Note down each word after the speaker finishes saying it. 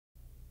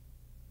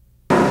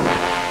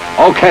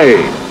Okay,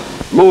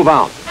 move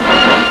out.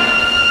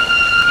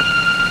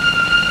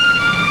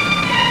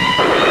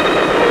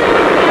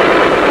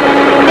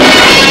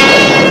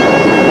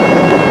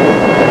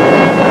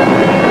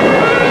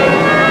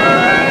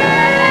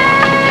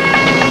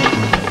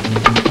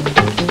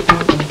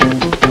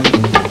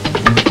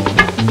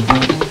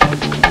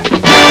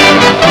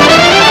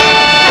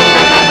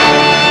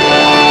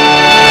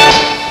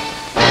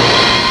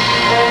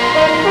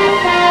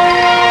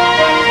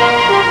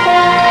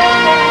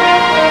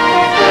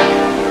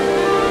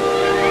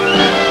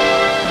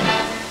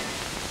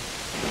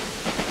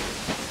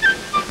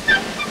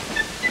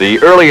 The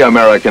early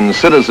American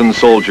citizen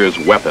soldiers'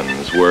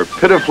 weapons were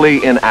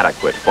pitifully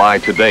inadequate by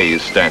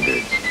today's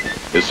standards.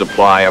 His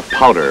supply of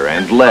powder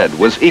and lead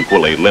was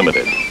equally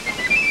limited.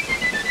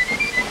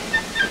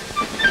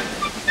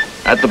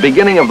 At the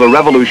beginning of the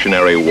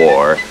Revolutionary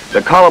War,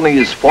 the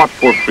colonies fought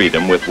for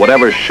freedom with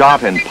whatever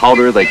shot and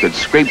powder they could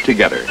scrape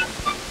together.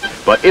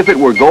 But if it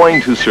were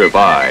going to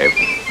survive,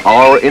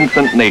 our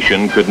infant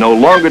nation could no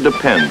longer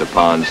depend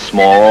upon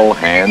small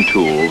hand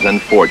tools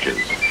and forges.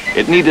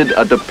 It needed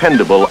a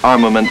dependable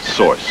armament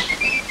source.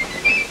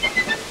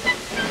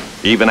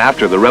 Even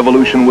after the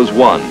revolution was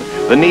won,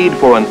 the need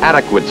for an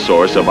adequate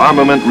source of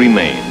armament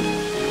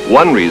remained.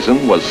 One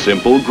reason was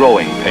simple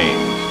growing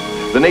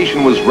pains. The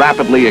nation was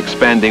rapidly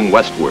expanding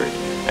westward,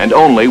 and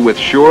only with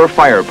sure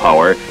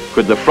firepower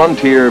could the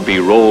frontier be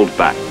rolled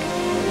back.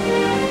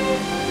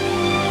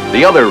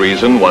 The other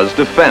reason was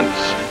defense.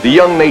 The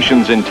young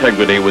nation's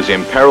integrity was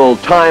imperiled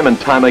time and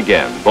time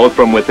again, both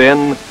from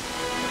within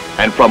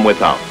and from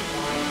without.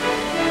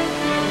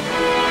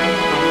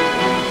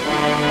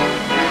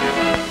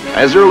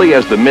 As early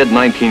as the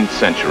mid-19th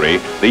century,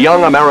 the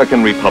young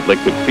American Republic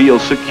could feel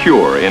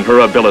secure in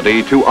her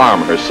ability to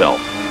arm herself,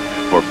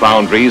 for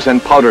foundries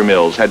and powder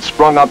mills had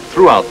sprung up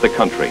throughout the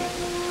country.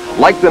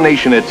 Like the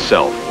nation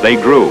itself, they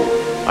grew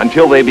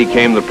until they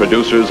became the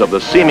producers of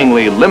the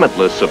seemingly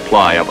limitless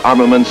supply of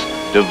armaments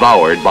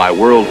devoured by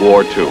World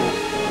War II.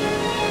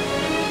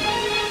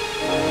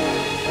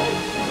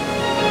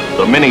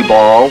 The mini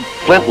ball,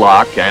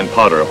 flintlock, and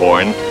powder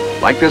horn,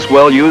 like this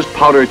well-used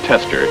powder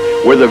tester,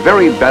 were the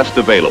very best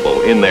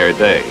available in their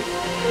day.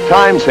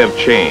 Times have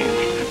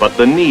changed, but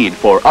the need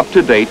for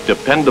up-to-date,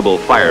 dependable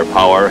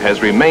firepower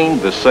has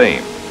remained the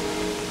same.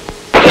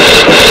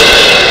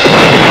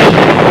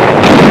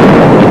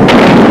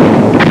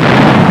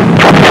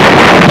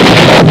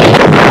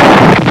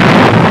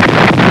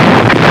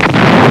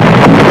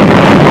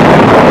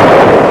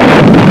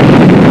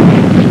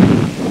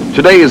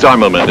 Today's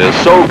armament is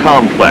so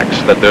complex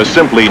that there's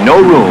simply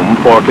no room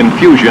for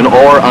confusion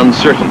or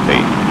uncertainty.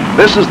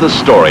 This is the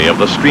story of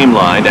the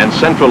streamlined and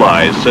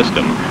centralized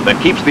system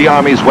that keeps the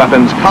Army's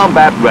weapons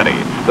combat ready.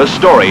 The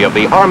story of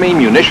the Army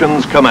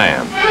Munitions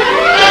Command.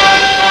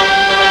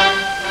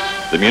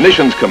 The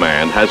Munitions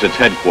Command has its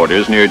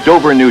headquarters near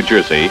Dover, New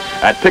Jersey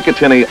at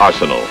PICATINNY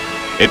Arsenal.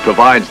 It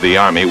provides the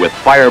Army with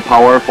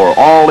firepower for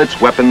all its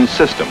weapons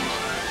systems.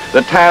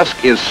 The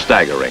task is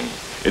staggering.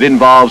 It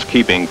involves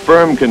keeping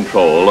firm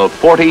control of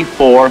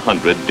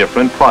 4,400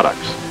 different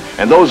products,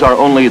 and those are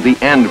only the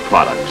end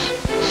products.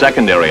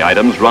 Secondary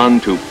items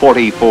run to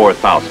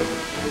 44,000.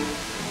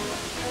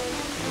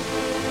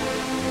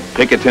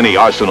 Picatinny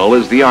Arsenal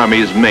is the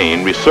Army's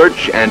main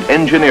research and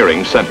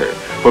engineering center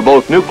for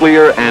both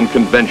nuclear and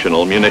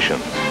conventional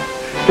munitions.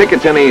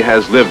 Picatinny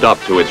has lived up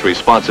to its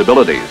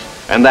responsibilities,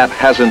 and that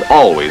hasn't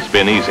always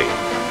been easy.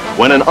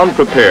 When an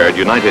unprepared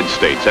United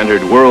States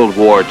entered World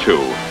War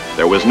II,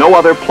 there was no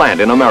other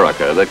plant in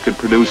America that could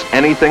produce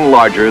anything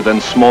larger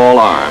than small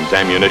arms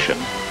ammunition.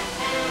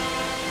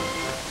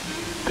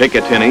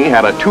 Picatinny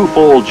had a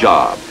twofold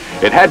job.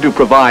 It had to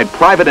provide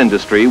private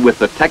industry with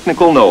the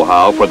technical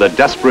know-how for the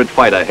desperate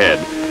fight ahead,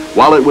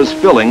 while it was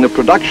filling the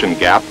production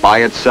gap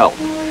by itself.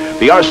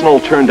 The arsenal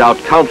turned out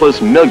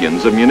countless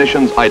millions of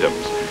munitions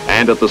items,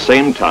 and at the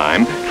same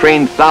time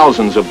trained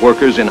thousands of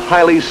workers in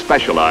highly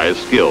specialized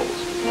skills.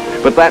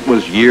 But that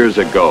was years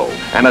ago,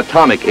 an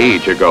atomic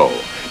age ago.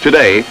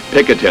 Today,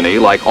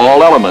 Picatinny, like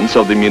all elements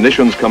of the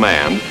Munitions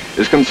Command,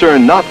 is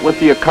concerned not with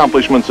the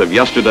accomplishments of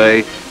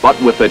yesterday, but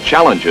with the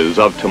challenges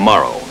of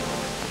tomorrow.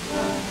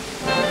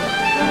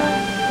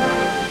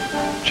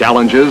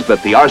 Challenges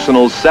that the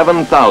Arsenal's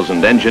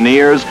 7,000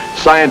 engineers,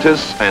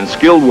 scientists, and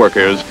skilled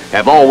workers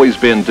have always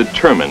been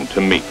determined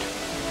to meet.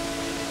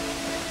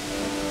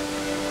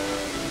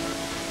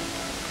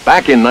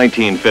 Back in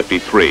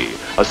 1953,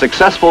 a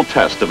successful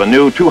test of a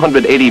new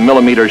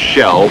 280mm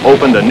shell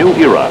opened a new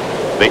era,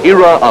 the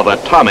era of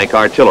atomic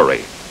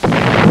artillery.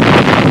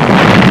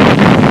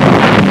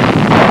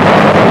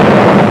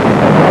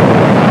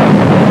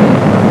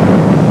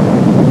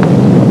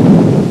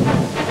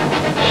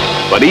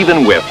 But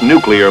even with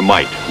nuclear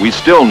might, we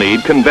still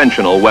need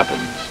conventional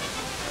weapons.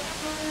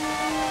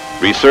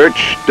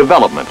 Research,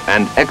 development,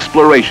 and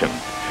exploration.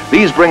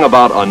 These bring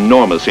about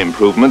enormous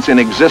improvements in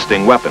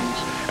existing weapons,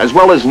 as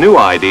well as new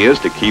ideas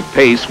to keep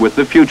pace with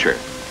the future.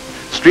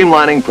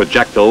 Streamlining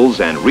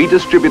projectiles and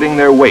redistributing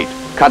their weight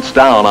cuts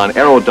down on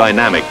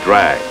aerodynamic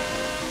drag.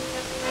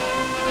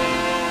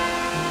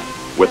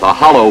 With a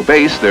hollow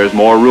base, there's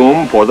more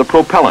room for the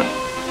propellant.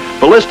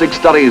 Ballistic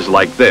studies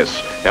like this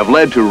have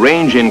led to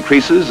range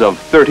increases of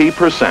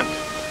 30%.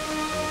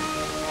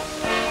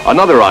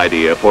 Another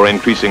idea for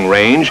increasing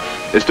range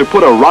is to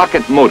put a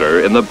rocket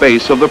motor in the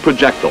base of the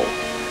projectile.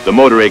 The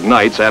motor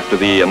ignites after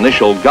the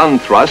initial gun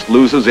thrust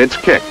loses its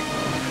kick.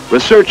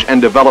 Research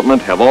and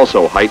development have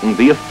also heightened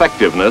the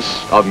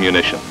effectiveness of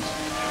munitions.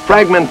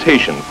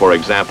 Fragmentation, for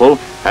example,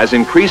 has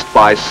increased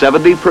by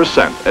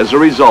 70% as a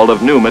result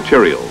of new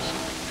materials.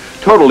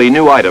 Totally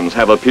new items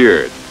have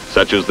appeared,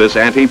 such as this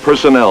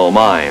anti-personnel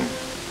mine,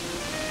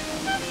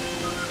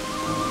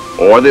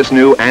 or this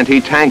new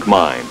anti-tank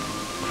mine.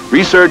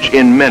 Research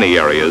in many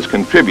areas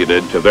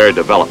contributed to their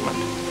development.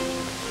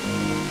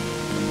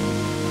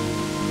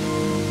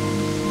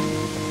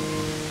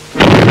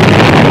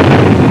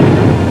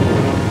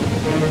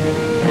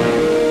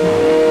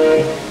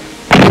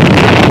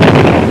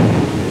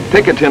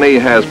 Picatinny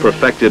has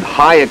perfected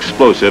high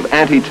explosive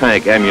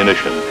anti-tank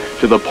ammunition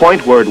to the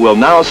point where it will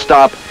now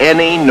stop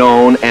any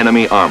known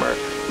enemy armor,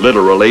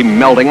 literally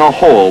melting a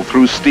hole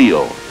through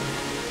steel.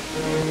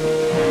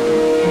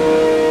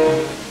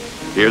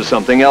 Here's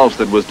something else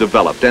that was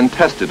developed and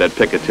tested at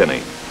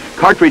Picatinny: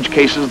 cartridge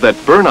cases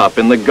that burn up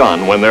in the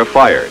gun when they're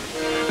fired.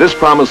 This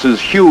promises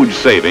huge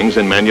savings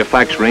in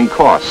manufacturing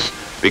costs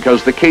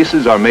because the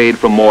cases are made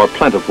from more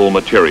plentiful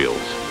materials.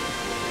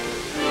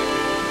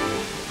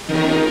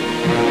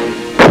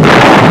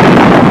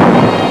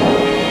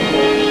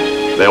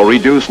 They'll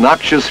reduce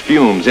noxious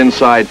fumes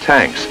inside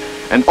tanks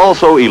and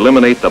also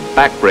eliminate the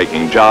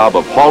backbreaking job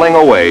of hauling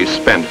away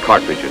spent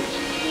cartridges.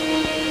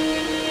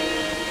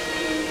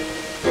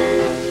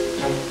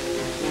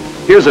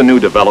 Here's a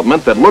new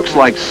development that looks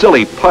like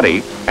silly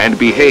putty and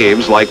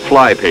behaves like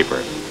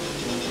flypaper.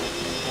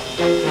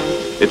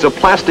 It's a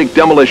plastic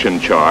demolition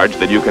charge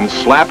that you can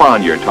slap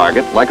on your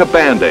target like a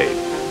Band-Aid.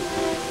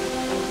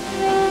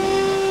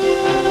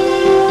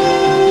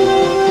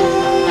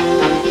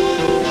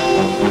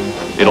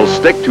 It'll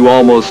stick to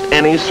almost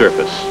any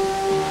surface.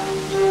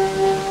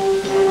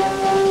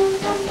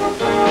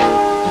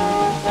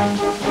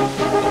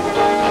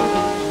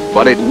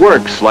 But it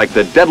works like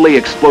the deadly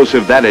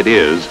explosive that it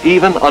is,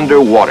 even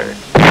underwater.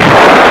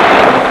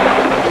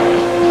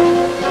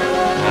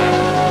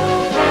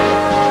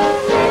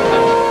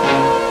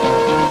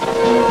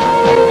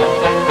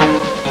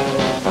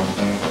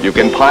 You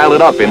can pile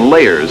it up in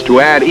layers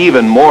to add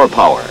even more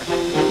power.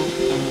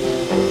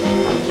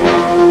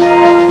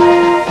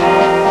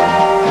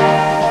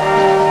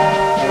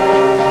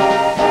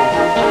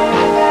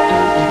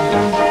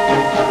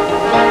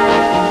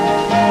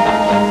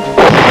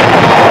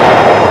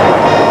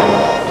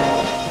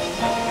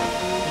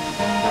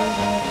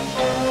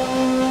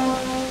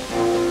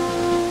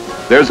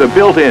 There's a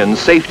built-in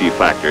safety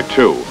factor,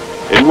 too.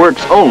 It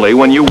works only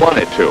when you want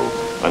it to.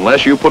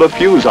 Unless you put a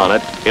fuse on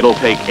it, it'll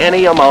take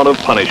any amount of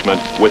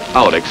punishment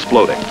without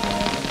exploding.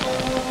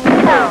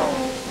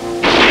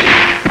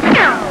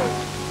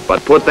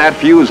 But put that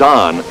fuse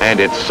on, and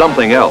it's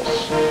something else.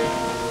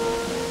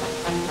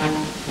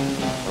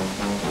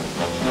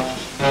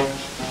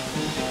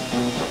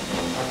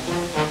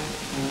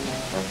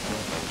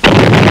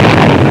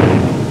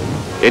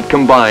 It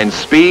combines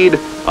speed,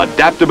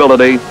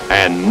 adaptability,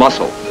 and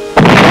muscle.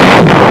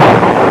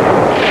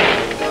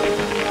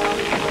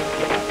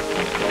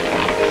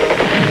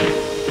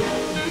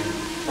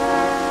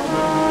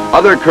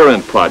 Other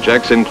current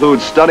projects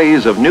include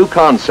studies of new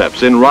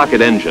concepts in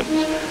rocket engines,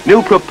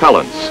 new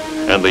propellants,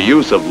 and the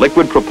use of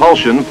liquid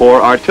propulsion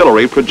for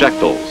artillery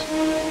projectiles.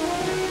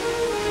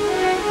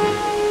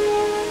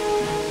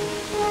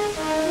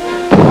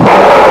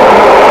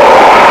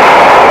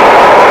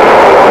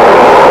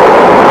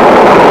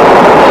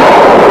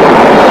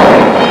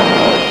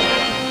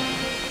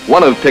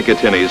 One of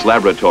Picatinny's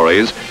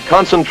laboratories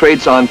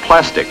concentrates on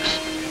plastics.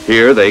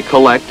 Here they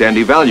collect and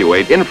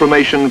evaluate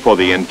information for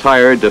the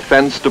entire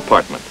Defense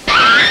Department.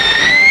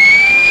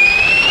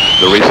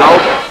 The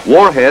result,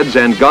 warheads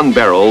and gun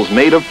barrels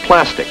made of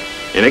plastic,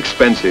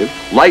 inexpensive,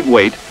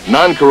 lightweight,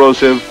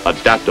 non-corrosive,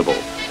 adaptable.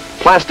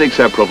 Plastics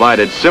have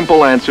provided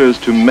simple answers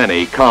to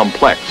many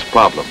complex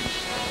problems.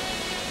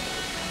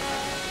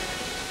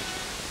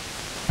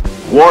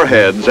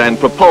 Warheads and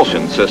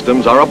propulsion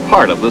systems are a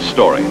part of the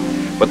story.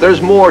 But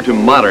there's more to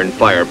modern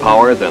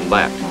firepower than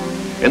that.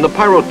 In the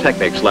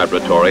Pyrotechnics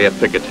Laboratory at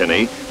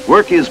Picatinny,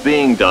 work is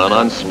being done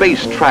on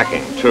space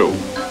tracking, too.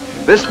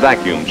 This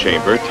vacuum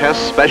chamber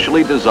tests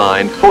specially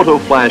designed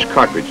photo-flash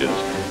cartridges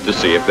to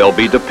see if they'll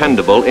be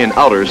dependable in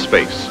outer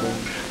space.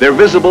 They're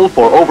visible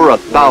for over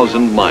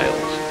 1,000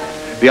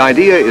 miles. The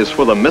idea is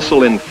for the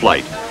missile in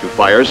flight to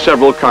fire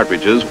several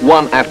cartridges,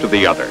 one after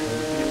the other.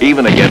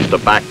 Even against a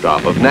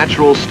backdrop of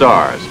natural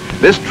stars,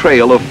 this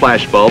trail of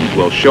flashbulbs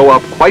will show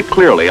up quite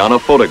clearly on a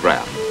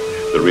photograph.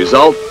 The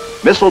result,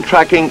 missile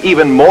tracking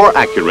even more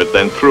accurate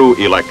than through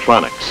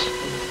electronics.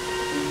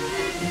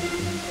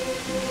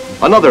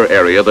 Another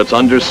area that's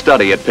under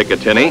study at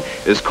Picatinny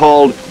is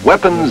called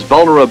weapons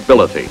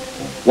vulnerability.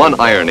 One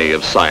irony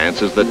of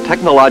science is that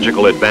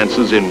technological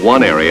advances in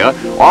one area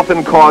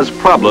often cause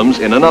problems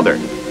in another.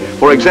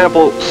 For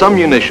example, some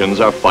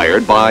munitions are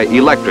fired by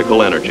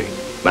electrical energy.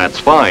 That's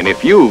fine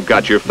if you've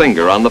got your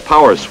finger on the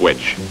power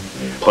switch.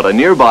 But a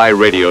nearby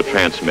radio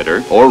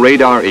transmitter or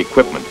radar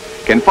equipment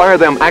can fire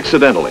them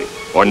accidentally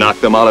or knock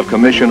them out of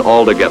commission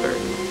altogether.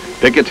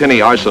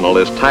 Picatinny Arsenal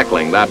is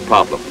tackling that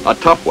problem, a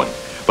tough one,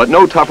 but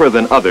no tougher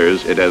than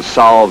others it has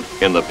solved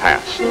in the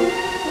past.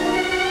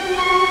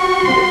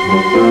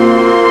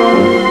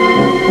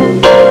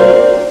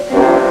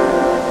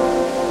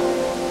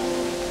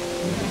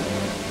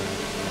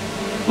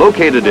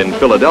 Located in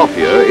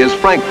Philadelphia is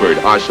Frankford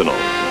Arsenal.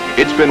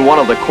 It's been one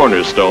of the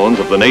cornerstones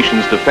of the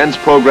nation's defense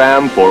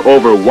program for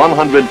over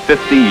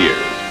 150 years.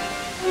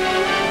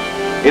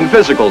 In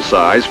physical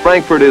size,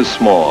 Frankford is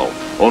small,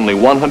 only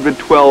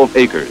 112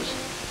 acres.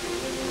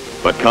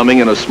 But coming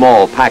in a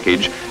small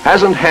package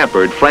hasn't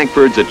hampered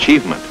Frankford's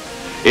achievement.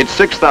 Its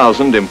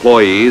 6,000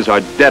 employees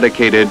are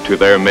dedicated to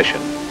their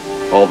mission.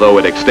 Although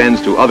it extends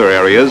to other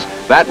areas,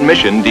 that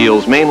mission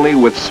deals mainly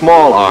with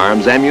small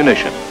arms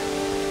ammunition.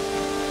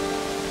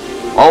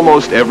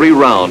 Almost every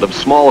round of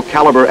small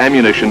caliber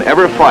ammunition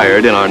ever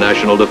fired in our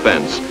national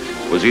defense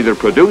was either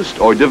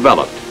produced or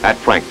developed at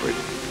Frankford.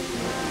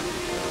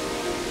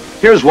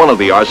 Here's one of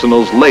the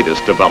Arsenal's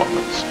latest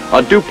developments,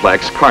 a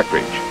duplex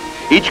cartridge.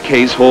 Each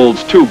case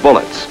holds 2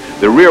 bullets,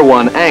 the rear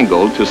one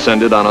angled to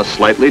send it on a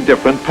slightly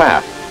different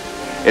path.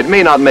 It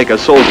may not make a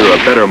soldier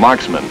a better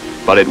marksman,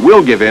 but it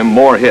will give him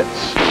more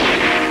hits.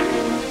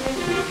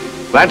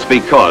 That's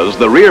because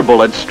the rear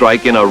bullets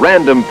strike in a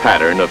random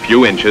pattern a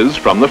few inches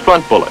from the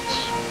front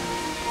bullets.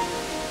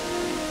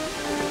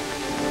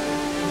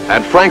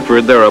 At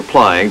Frankford, they're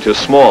applying to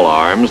small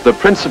arms the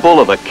principle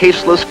of a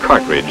caseless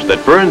cartridge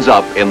that burns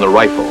up in the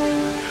rifle.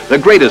 The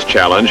greatest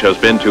challenge has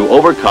been to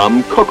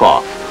overcome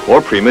cook-off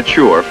or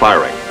premature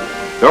firing.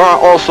 There are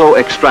also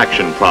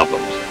extraction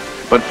problems,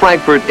 but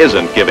Frankford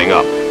isn't giving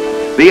up.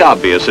 The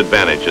obvious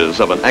advantages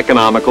of an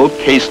economical,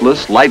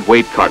 caseless,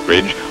 lightweight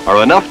cartridge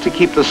are enough to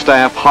keep the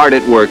staff hard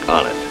at work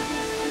on it.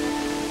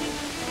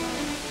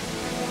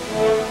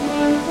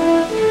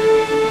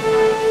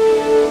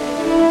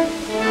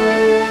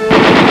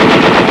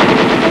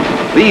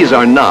 These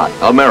are not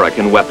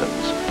American weapons.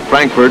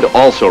 Frankford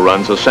also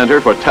runs a center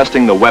for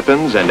testing the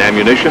weapons and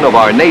ammunition of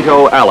our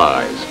NATO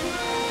allies.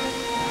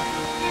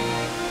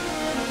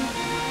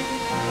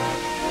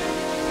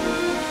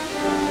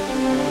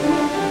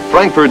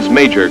 Frankford's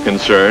major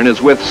concern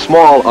is with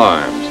small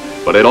arms,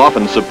 but it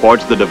often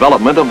supports the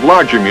development of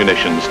larger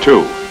munitions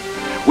too.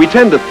 We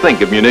tend to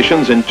think of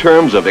munitions in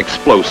terms of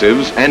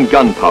explosives and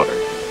gunpowder.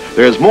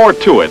 There's more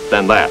to it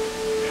than that.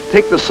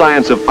 Take the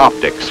science of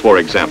optics, for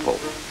example.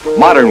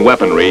 Modern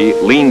weaponry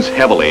leans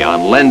heavily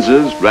on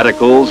lenses,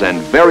 reticles, and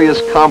various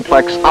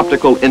complex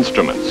optical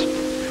instruments.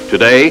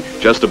 Today,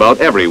 just about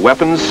every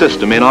weapons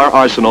system in our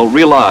arsenal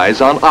relies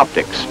on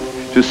optics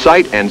to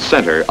sight and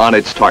center on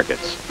its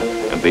targets.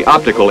 And the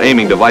optical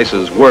aiming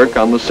devices work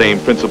on the same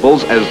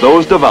principles as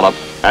those developed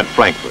at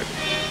Frankford.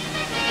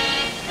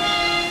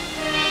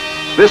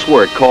 This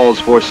work calls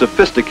for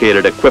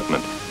sophisticated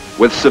equipment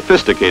with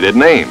sophisticated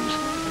names.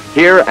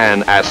 Here,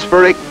 an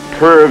aspheric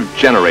curve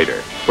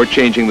generator for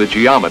changing the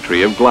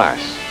geometry of glass.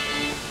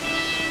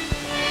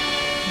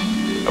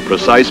 A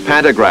precise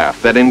pantograph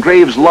that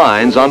engraves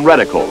lines on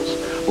reticles,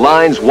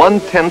 lines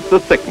 1/10 the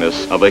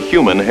thickness of a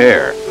human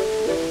hair.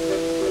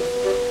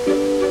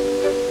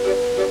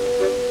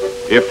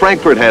 If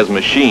Frankfurt has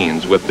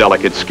machines with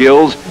delicate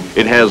skills,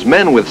 it has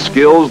men with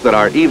skills that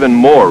are even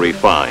more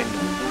refined.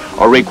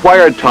 A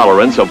required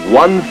tolerance of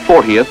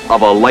 1/40th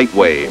of a light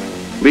wave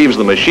leaves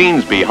the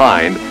machines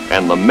behind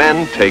and the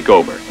men take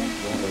over.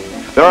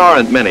 There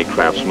aren't many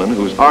craftsmen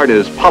whose art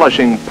is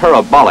polishing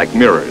parabolic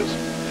mirrors.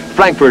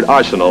 Frankfurt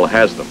Arsenal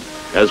has them,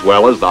 as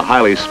well as the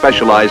highly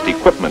specialized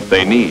equipment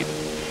they need.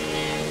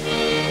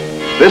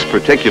 This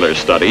particular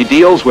study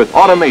deals with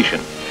automation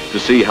to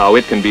see how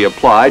it can be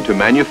applied to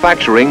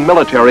manufacturing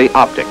military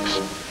optics.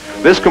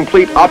 This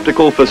complete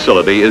optical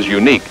facility is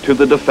unique to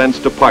the Defense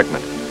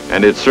Department,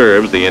 and it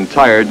serves the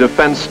entire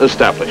defense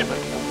establishment.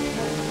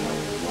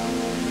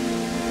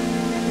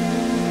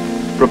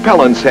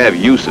 Propellants have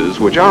uses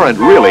which aren't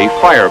really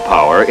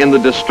firepower in the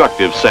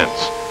destructive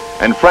sense,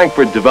 and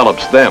Frankfurt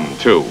develops them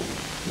too.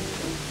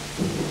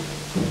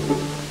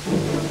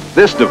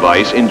 This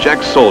device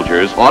injects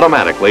soldiers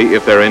automatically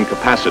if they're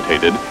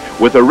incapacitated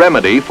with a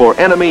remedy for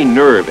enemy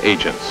nerve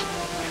agents.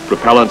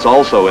 Propellants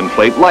also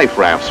inflate life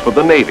rafts for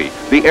the Navy,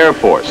 the Air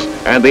Force,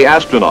 and the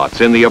astronauts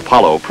in the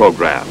Apollo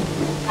program.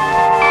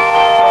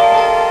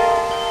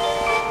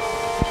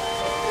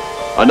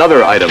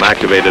 Another item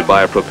activated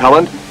by a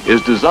propellant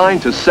is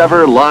designed to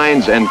sever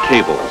lines and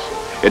cables.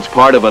 It's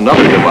part of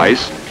another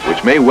device,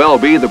 which may well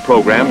be the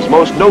program's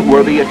most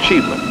noteworthy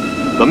achievement,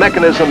 the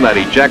mechanism that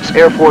ejects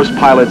Air Force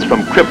pilots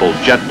from crippled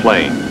jet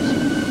planes.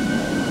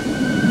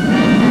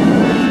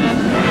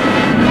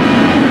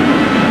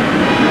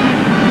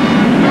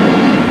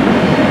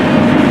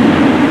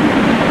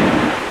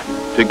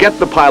 To get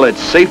the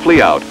pilots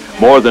safely out,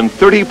 more than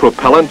 30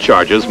 propellant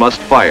charges must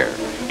fire,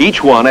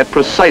 each one at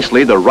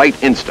precisely the right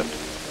instant.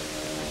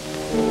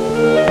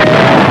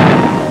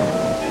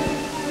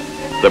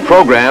 The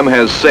program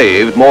has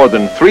saved more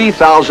than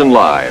 3,000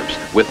 lives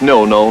with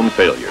no known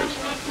failures.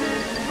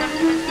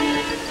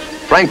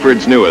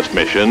 Frankford's newest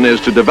mission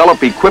is to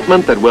develop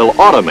equipment that will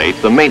automate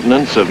the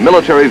maintenance of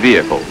military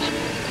vehicles.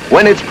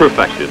 When it's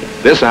perfected,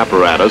 this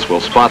apparatus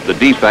will spot the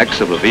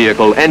defects of a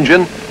vehicle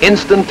engine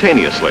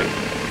instantaneously.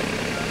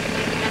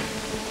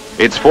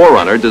 Its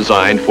forerunner,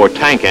 designed for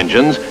tank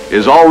engines,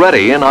 is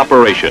already in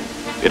operation.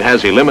 It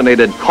has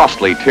eliminated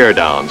costly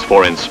teardowns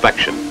for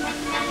inspection.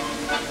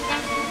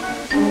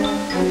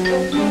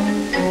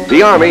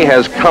 The Army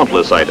has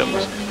countless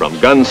items, from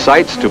gun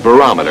sights to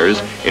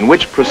barometers, in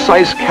which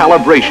precise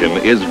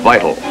calibration is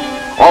vital.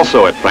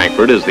 Also at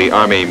Frankford is the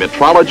Army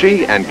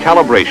Metrology and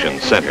Calibration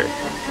Center.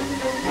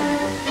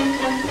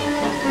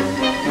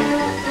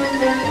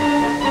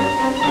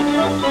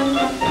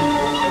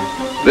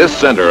 This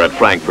center at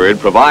Frankford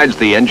provides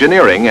the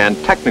engineering and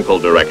technical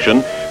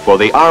direction for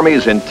the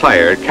Army's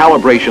entire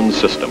calibration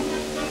system.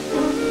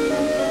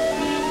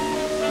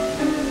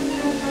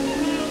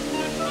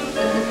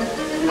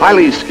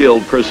 Highly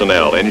skilled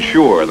personnel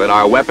ensure that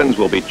our weapons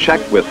will be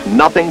checked with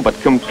nothing but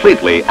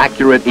completely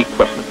accurate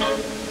equipment.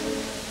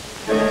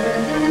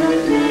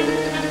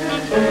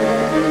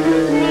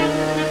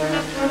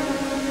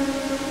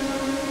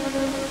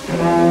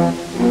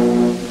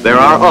 There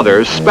are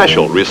other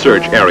special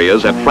research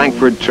areas at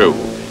Frankford too.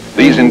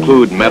 These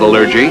include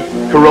metallurgy,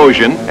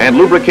 corrosion, and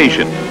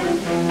lubrication.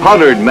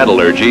 Powdered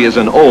metallurgy is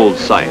an old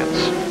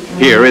science.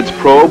 Here it's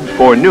probed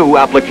for new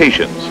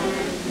applications.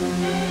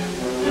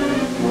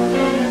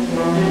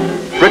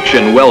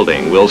 Friction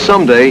welding will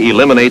someday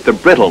eliminate the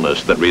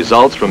brittleness that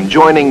results from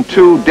joining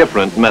two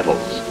different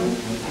metals.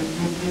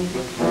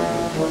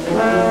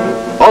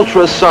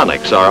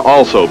 Ultrasonics are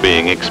also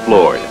being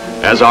explored,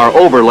 as are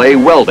overlay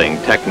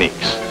welding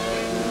techniques.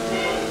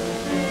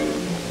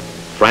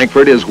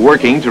 Frankford is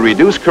working to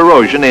reduce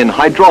corrosion in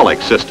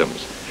hydraulic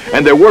systems,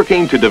 and they're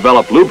working to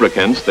develop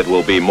lubricants that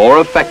will be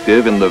more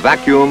effective in the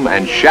vacuum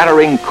and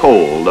shattering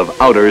cold of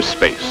outer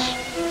space.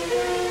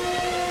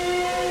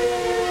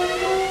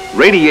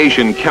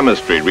 Radiation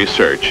chemistry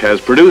research has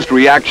produced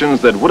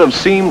reactions that would have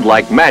seemed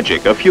like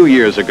magic a few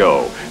years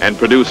ago and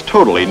produced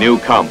totally new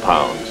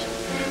compounds.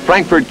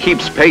 Frankford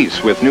keeps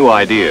pace with new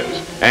ideas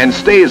and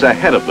stays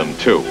ahead of them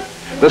too.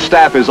 The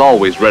staff is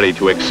always ready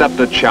to accept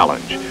a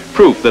challenge.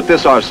 Proof that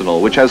this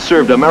arsenal, which has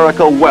served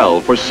America well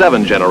for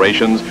 7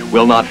 generations,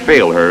 will not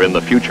fail her in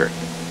the future.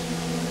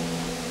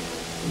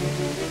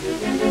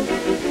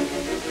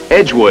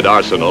 Edgewood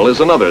Arsenal is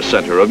another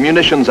center of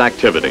munitions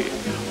activity.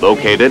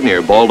 Located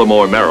near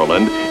Baltimore,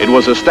 Maryland, it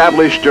was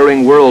established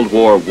during World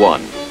War I.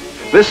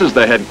 This is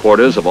the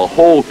headquarters of a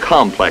whole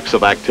complex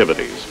of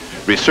activities: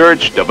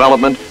 research,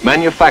 development,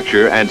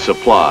 manufacture, and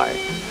supply.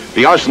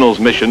 The arsenal's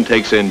mission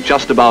takes in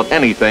just about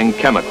anything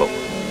chemical.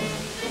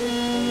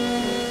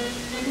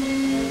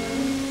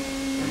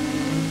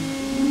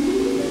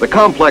 The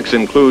complex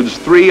includes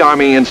 3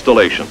 Army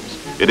installations.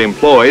 It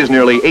employs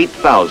nearly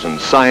 8,000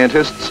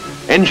 scientists,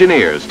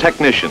 engineers,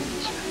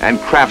 technicians, and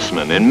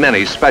craftsmen in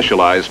many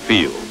specialized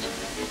fields.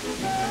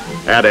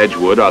 At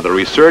Edgewood are the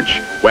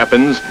research,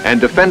 weapons, and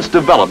defense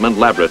development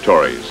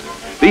laboratories.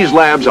 These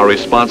labs are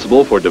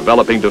responsible for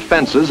developing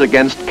defenses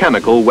against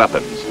chemical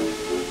weapons.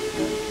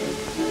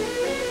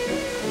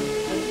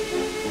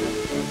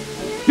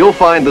 You'll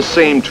find the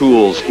same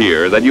tools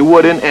here that you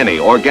would in any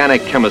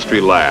organic chemistry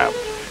lab,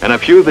 and a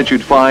few that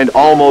you'd find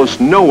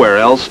almost nowhere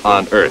else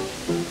on Earth.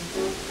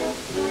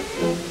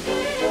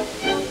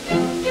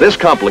 This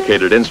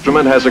complicated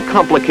instrument has a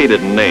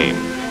complicated name: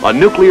 a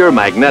nuclear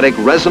magnetic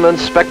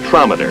resonance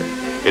spectrometer.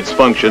 Its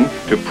function,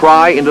 to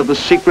pry into the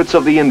secrets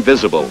of the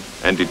invisible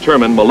and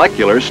determine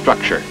molecular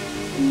structure.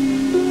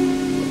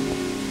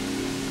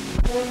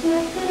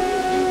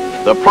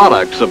 The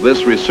products of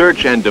this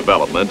research and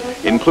development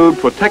include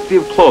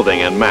protective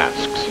clothing and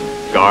masks,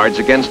 guards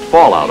against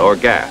fallout or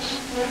gas.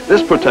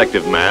 This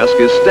protective mask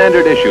is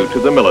standard issue to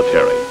the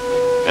military,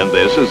 and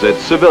this is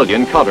its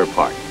civilian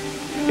counterpart.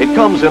 It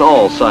comes in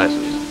all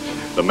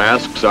sizes. The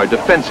masks are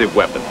defensive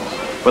weapons,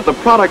 but the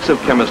products of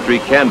chemistry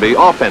can be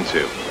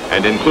offensive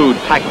and include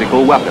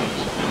tactical weapons,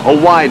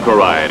 a wide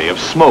variety of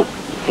smoke,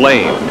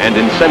 flame, and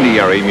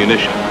incendiary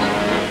munitions.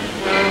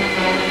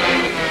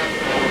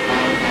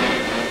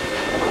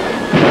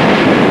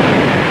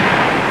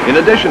 In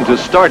addition to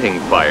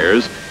starting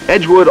fires,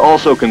 Edgewood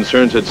also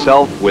concerns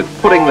itself with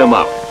putting them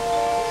out.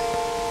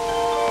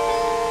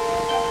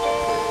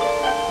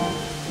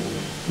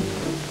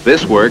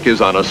 This work is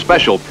on a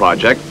special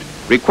project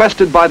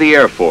requested by the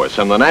Air Force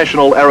and the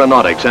National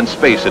Aeronautics and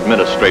Space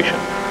Administration.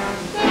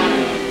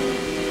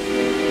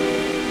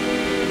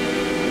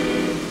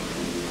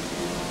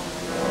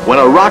 When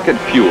a rocket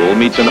fuel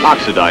meets an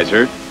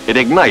oxidizer, it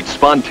ignites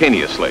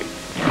spontaneously.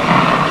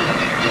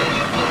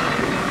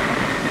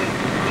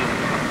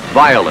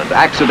 Violent,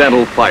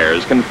 accidental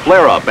fires can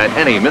flare up at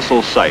any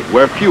missile site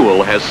where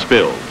fuel has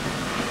spilled.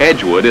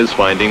 Edgewood is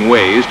finding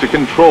ways to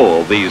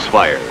control these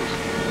fires.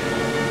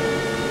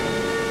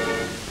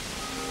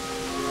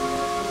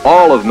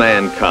 All of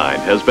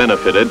mankind has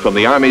benefited from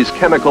the Army's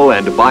chemical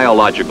and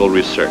biological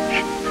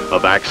research. a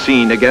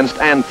vaccine against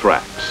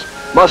anthrax,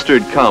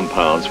 mustard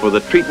compounds for the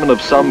treatment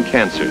of some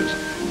cancers,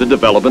 the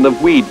development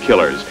of weed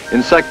killers,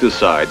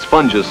 insecticides,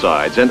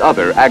 fungicides, and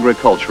other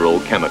agricultural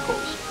chemicals.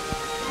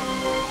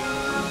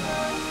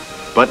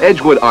 But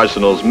Edgewood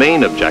Arsenal's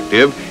main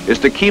objective is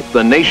to keep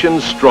the nation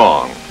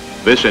strong.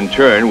 This in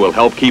turn will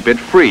help keep it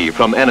free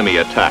from enemy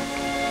attack.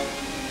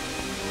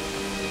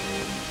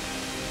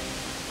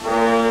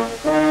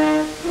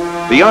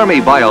 The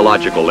Army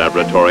Biological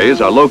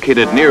Laboratories are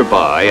located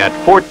nearby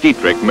at Fort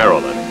Detrick,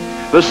 Maryland,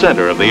 the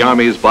center of the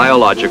Army's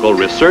Biological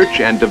Research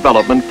and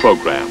Development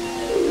Program.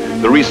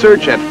 The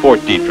research at Fort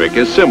Detrick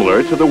is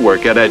similar to the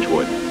work at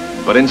Edgewood,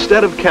 but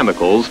instead of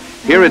chemicals,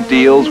 here it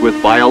deals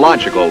with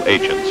biological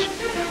agents.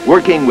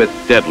 Working with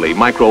deadly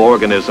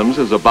microorganisms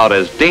is about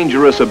as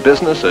dangerous a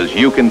business as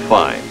you can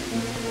find.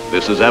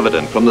 This is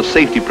evident from the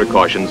safety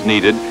precautions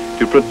needed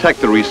to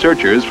protect the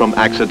researchers from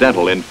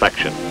accidental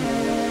infection.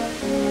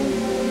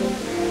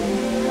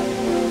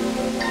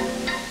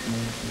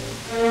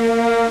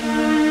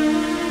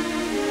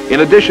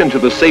 In addition to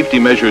the safety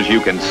measures you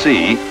can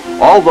see,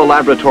 all the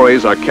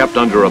laboratories are kept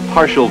under a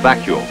partial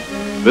vacuum.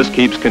 This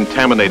keeps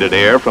contaminated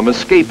air from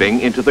escaping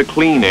into the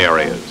clean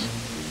areas.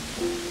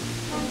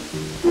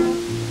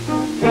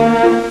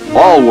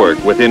 All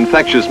work with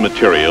infectious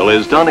material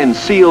is done in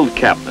sealed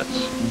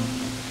cabinets.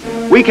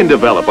 We can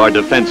develop our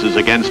defenses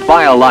against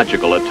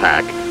biological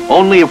attack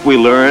only if we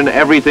learn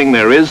everything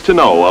there is to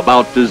know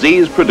about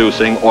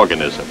disease-producing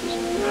organisms.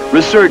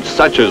 Research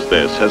such as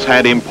this has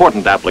had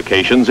important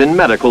applications in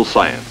medical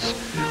science,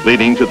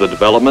 leading to the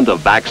development of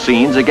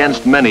vaccines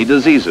against many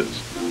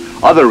diseases.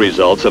 Other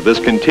results of this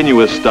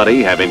continuous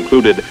study have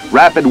included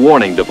rapid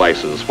warning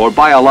devices for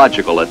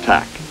biological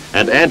attack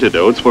and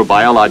antidotes for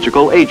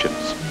biological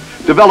agents.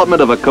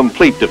 Development of a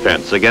complete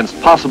defense against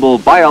possible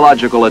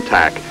biological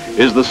attack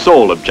is the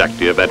sole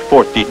objective at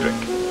Fort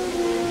Detrick.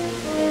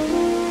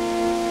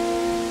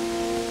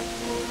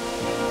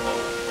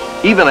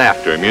 Even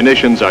after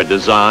munitions are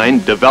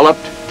designed,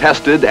 developed,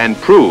 tested, and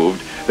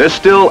proved, there's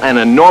still an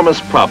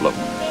enormous problem: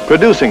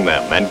 producing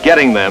them and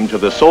getting them to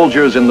the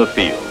soldiers in the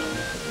field.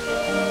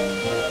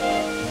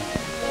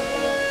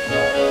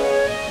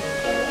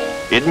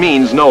 It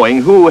means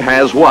knowing who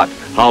has what,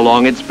 how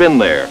long it's been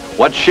there,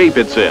 what shape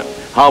it's in,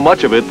 how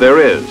much of it there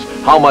is,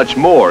 how much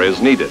more is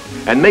needed,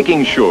 and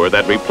making sure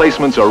that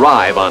replacements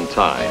arrive on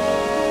time.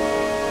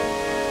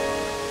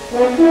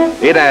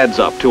 It adds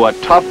up to a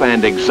tough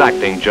and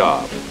exacting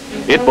job.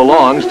 It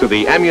belongs to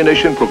the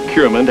Ammunition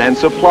Procurement and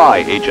Supply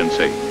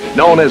Agency,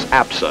 known as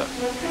APSA.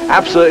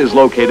 APSA is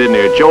located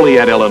near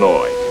Joliet,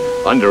 Illinois.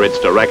 Under its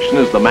direction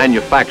is the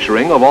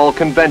manufacturing of all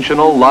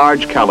conventional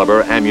large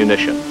caliber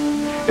ammunition.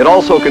 It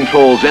also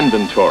controls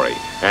inventory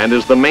and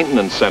is the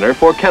maintenance center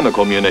for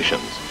chemical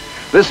munitions.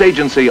 This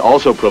agency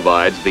also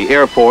provides the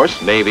Air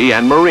Force, Navy,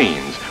 and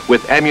Marines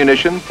with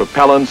ammunition,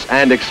 propellants,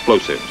 and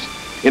explosives.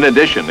 In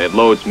addition, it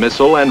loads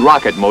missile and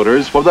rocket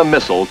motors for the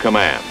Missile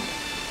Command.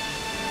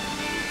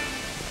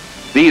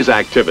 These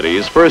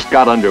activities first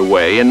got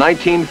underway in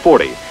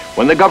 1940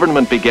 when the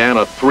government began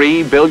a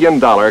 $3 billion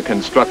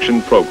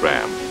construction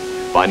program.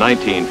 By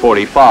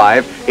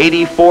 1945,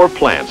 84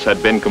 plants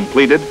had been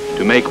completed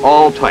to make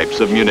all types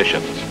of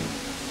munitions.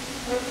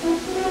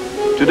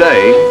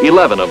 Today,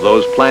 11 of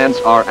those plants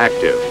are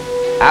active.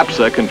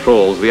 APSA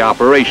controls the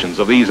operations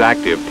of these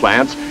active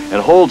plants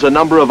and holds a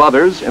number of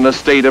others in a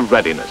state of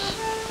readiness.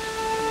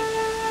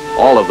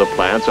 All of the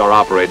plants are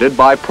operated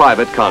by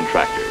private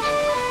contractors.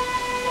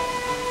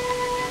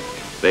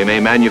 They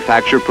may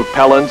manufacture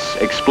propellants,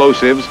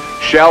 explosives,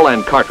 shell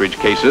and cartridge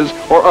cases,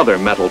 or other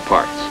metal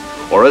parts,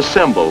 or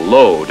assemble,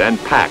 load, and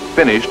pack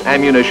finished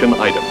ammunition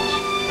items.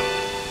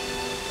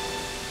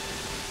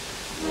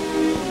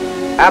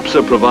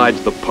 APSA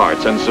provides the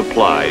parts and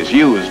supplies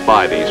used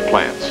by these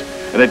plants,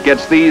 and it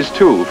gets these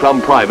too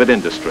from private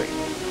industry.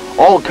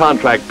 All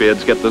contract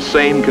bids get the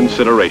same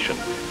consideration,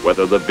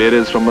 whether the bid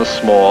is from a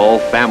small,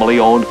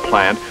 family-owned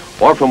plant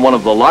or from one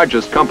of the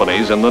largest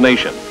companies in the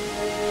nation.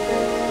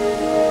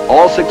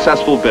 All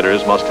successful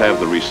bidders must have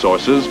the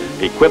resources,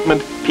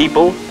 equipment,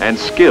 people, and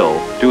skill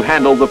to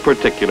handle the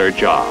particular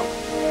job.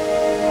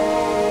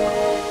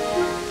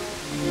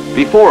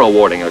 Before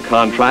awarding a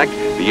contract,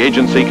 the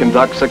agency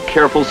conducts a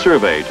careful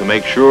survey to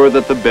make sure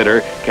that the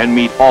bidder can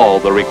meet all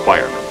the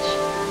requirements.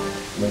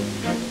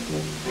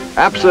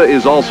 APSA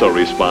is also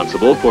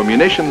responsible for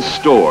munitions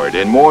stored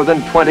in more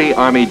than 20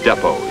 Army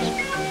depots.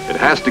 It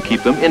has to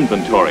keep them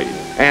inventoried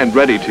and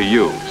ready to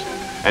use.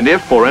 And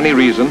if, for any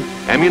reason,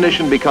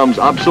 ammunition becomes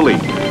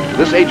obsolete,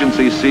 this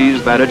agency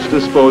sees that it's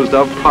disposed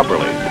of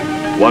properly.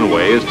 One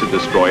way is to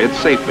destroy it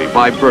safely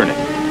by burning.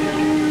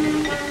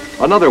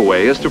 Another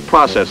way is to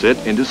process it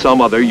into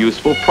some other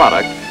useful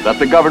product that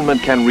the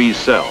government can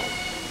resell.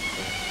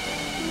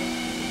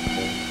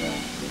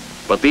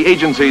 But the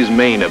agency's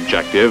main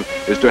objective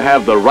is to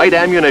have the right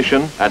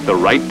ammunition at the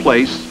right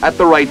place at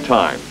the right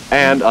time,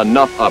 and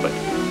enough of it.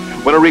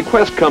 When a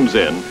request comes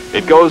in,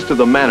 it goes to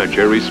the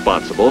manager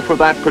responsible for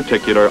that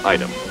particular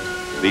item.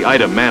 The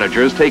item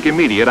managers take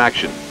immediate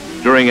action.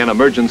 During an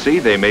emergency,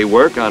 they may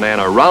work on an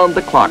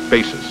around-the-clock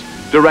basis.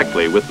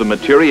 directly with the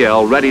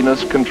Materiel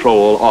Readiness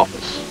Control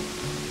Office.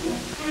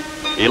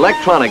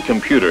 Electronic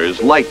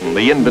computers lighten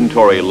the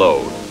inventory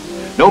load.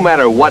 No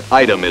matter what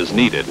item is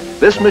needed,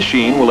 this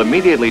machine will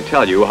immediately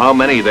tell you how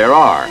many there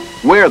are,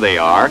 where they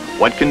are,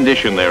 what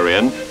condition they're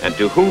in, and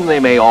to whom they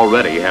may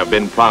already have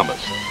been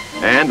promised.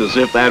 And as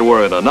if that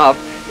weren't enough,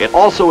 it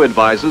also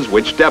advises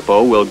which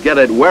depot will get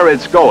it where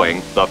it's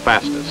going the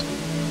fastest.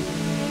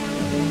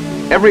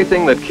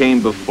 Everything that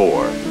came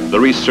before, the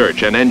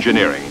research and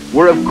engineering,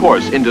 were of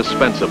course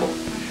indispensable.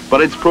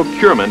 But it's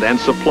procurement and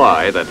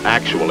supply that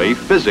actually,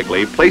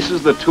 physically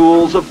places the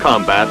tools of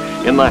combat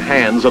in the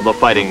hands of the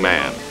fighting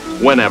man,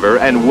 whenever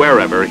and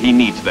wherever he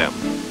needs them.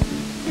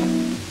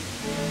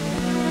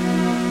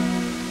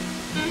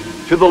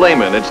 To the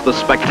layman, it's the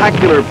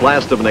spectacular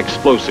blast of an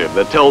explosive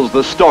that tells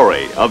the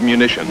story of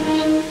munitions.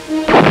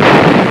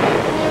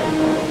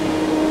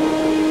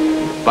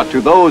 But to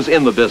those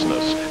in the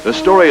business, the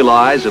story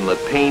lies in the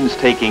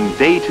painstaking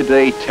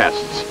day-to-day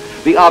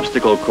tests, the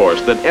obstacle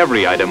course that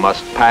every item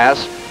must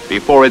pass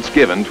before it's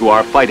given to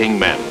our fighting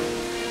men.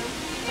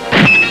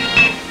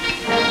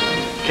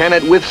 Can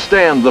it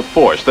withstand the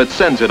force that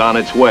sends it on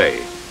its way?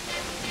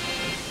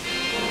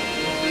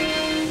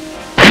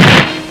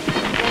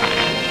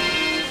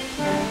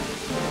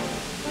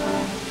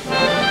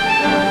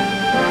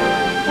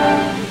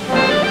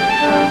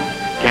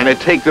 Can it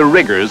take the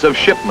rigors of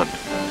shipment?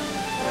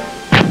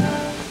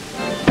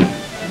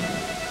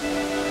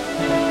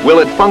 Will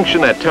it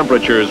function at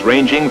temperatures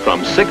ranging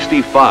from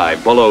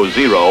 65 below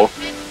zero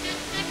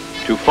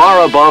to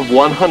far above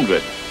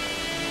 100?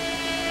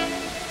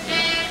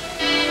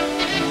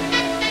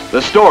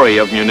 The story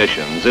of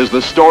munitions is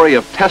the story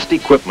of test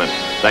equipment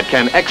that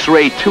can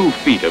X-ray 2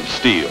 feet of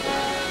steel,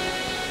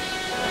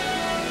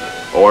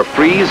 or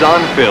freeze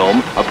on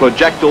film a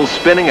projectile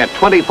spinning at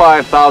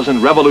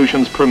 25,000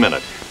 revolutions per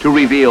minute to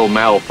reveal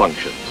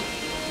malfunctions.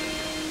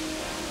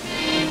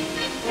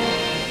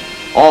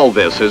 All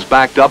this is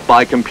backed up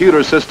by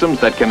computer systems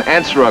that can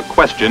answer a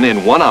question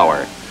in 1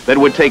 hour that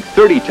would take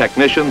 30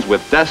 technicians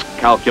with desk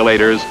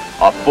calculators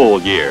a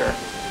full year.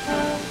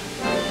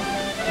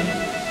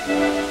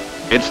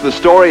 It's the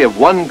story of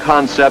one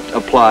concept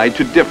applied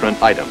to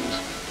different items.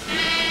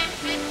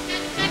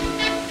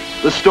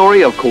 The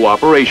story of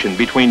cooperation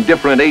between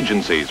different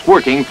agencies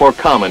working for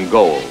common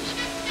goals.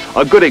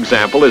 A good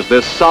example is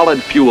this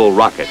solid fuel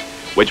rocket,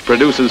 which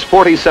produces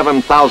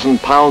 47,000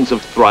 pounds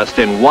of thrust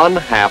in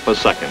 1/2 a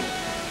second.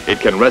 It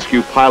can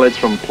rescue pilots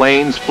from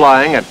planes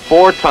flying at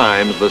 4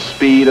 times the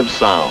speed of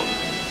sound.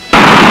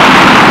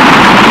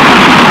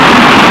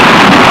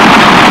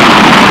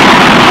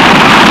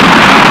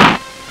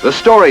 The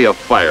story of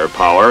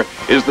firepower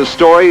is the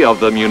story of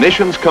the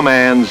Munitions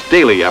Command's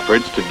daily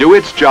efforts to do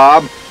its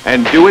job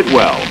and do it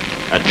well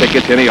at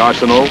PICATINNY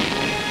Arsenal,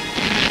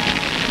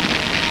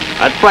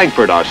 at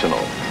Frankford Arsenal,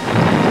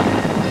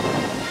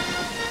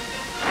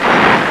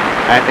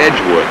 at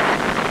Edgewood,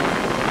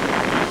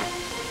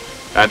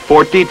 at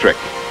Fort Detrick,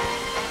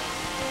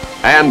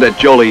 and at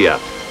Joliet.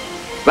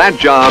 That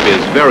job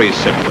is very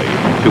simply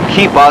to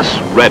keep us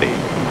ready.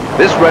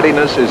 This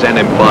readiness is an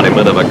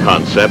embodiment of a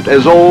concept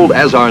as old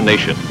as our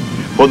nation.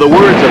 For the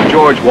words of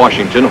George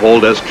Washington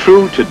hold as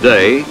true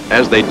today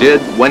as they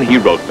did when he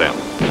wrote them.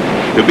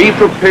 To be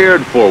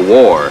prepared for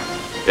war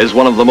is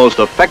one of the most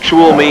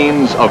effectual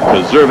means of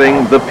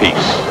preserving the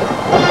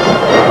peace.